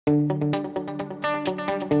This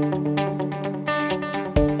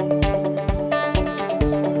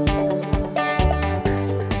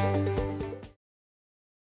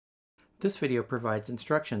video provides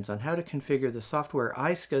instructions on how to configure the software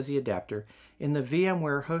iSCSI adapter in the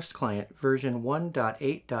VMware Host Client version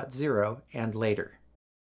 1.8.0 and later.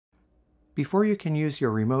 Before you can use your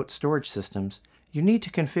remote storage systems, you need to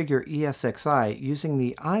configure iSCSI using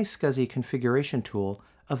the iSCSI configuration tool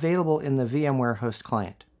available in the VMware Host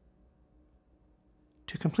Client.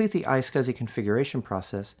 To complete the iSCSI configuration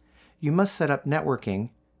process, you must set up networking,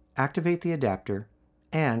 activate the adapter,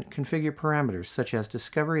 and configure parameters such as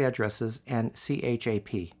discovery addresses and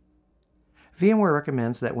CHAP. VMware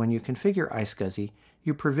recommends that when you configure iSCSI,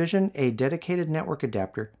 you provision a dedicated network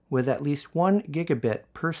adapter with at least 1 gigabit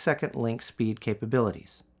per second link speed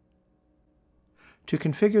capabilities. To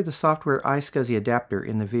configure the software iSCSI adapter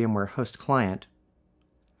in the VMware Host Client,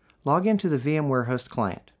 log into the VMware Host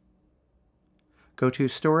Client. Go to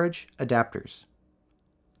Storage Adapters.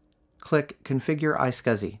 Click Configure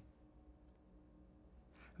iSCSI.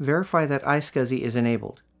 Verify that iSCSI is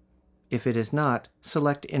enabled. If it is not,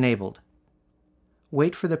 select Enabled.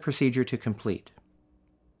 Wait for the procedure to complete.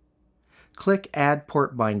 Click Add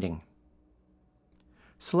Port Binding.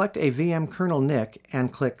 Select a VM kernel NIC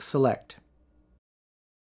and click Select.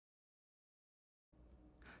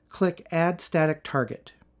 Click Add Static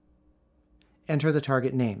Target. Enter the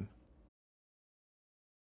target name.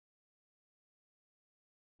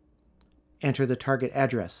 Enter the target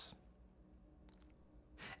address.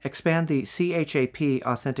 Expand the CHAP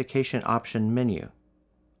authentication option menu.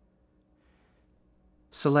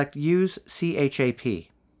 Select Use CHAP.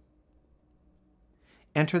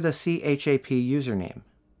 Enter the CHAP username.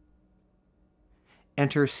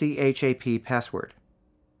 Enter CHAP password.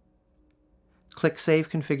 Click Save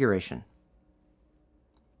Configuration.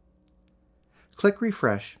 Click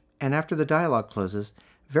Refresh, and after the dialog closes,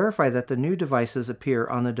 verify that the new devices appear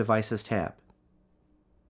on the Devices tab.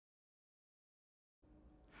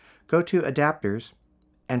 Go to Adapters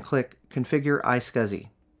and click Configure iSCSI.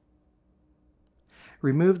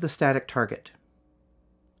 Remove the static target.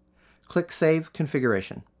 Click Save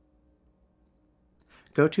Configuration.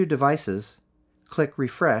 Go to Devices, click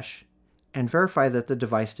Refresh, and verify that the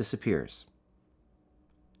device disappears.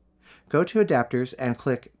 Go to Adapters and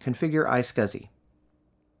click Configure iSCSI.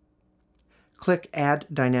 Click Add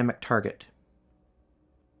Dynamic Target.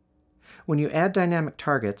 When you add dynamic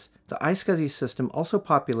targets, the iSCSI system also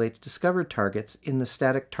populates discovered targets in the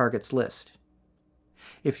static targets list.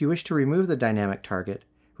 If you wish to remove the dynamic target,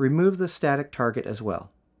 remove the static target as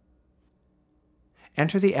well.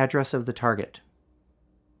 Enter the address of the target.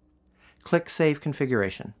 Click Save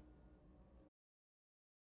Configuration.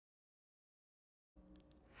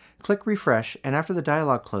 Click Refresh, and after the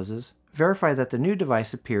dialog closes, verify that the new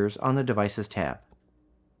device appears on the Devices tab.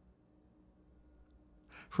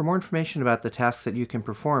 For more information about the tasks that you can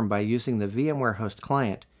perform by using the VMware Host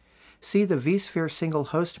Client, see the vSphere Single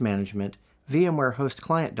Host Management VMware Host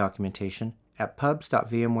Client documentation at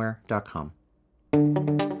pubs.vmware.com.